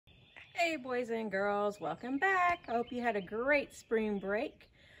Hey boys and girls, welcome back. I hope you had a great spring break.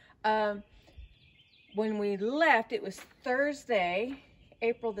 When we left, it was Thursday,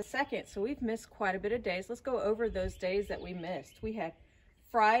 April the 2nd, so we've missed quite a bit of days. Let's go over those days that we missed. We had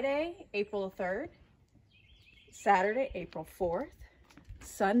Friday, April the 3rd, Saturday, April 4th,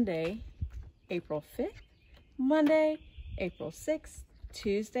 Sunday, April 5th, Monday, April 6th,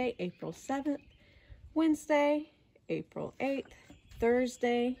 Tuesday, April 7th, Wednesday, April 8th,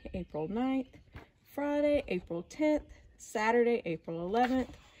 Thursday, April 9th, Friday, April 10th, Saturday, April 11th,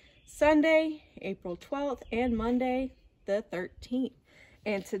 Sunday, April 12th, and Monday, the 13th.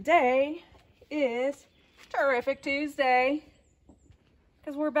 And today is Terrific Tuesday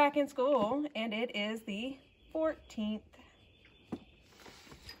because we're back in school and it is the 14th.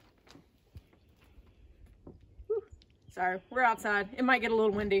 Whew. Sorry, we're outside. It might get a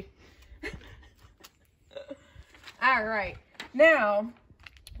little windy. All right. Now,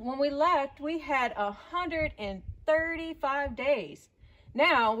 when we left, we had 135 days.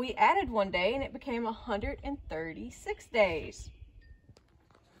 Now, we added one day and it became 136 days.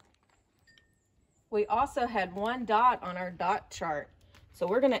 We also had one dot on our dot chart. So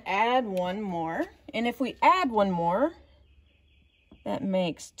we're going to add one more. And if we add one more, that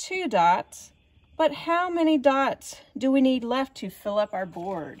makes 2 dots. But how many dots do we need left to fill up our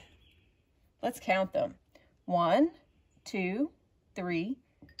board? Let's count them. 1, 2, 3,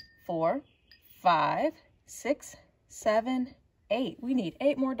 4, 5, 6, 7, 8. We need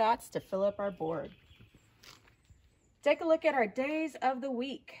 8 more dots to fill up our board. Take a look at our days of the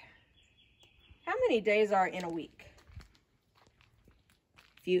week. How many days are in a week?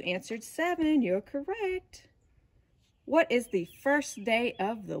 If you answered 7, you're correct. What is the first day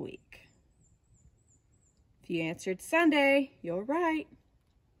of the week? If you answered Sunday, you're right.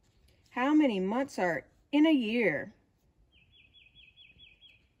 How many months are in a year?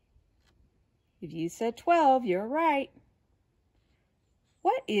 If you said 12, you're right.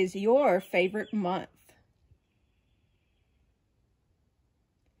 What is your favorite month?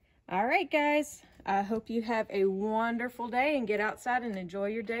 All right, guys. I hope you have a wonderful day and get outside and enjoy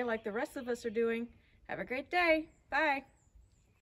your day like the rest of us are doing. Have a great day. Bye.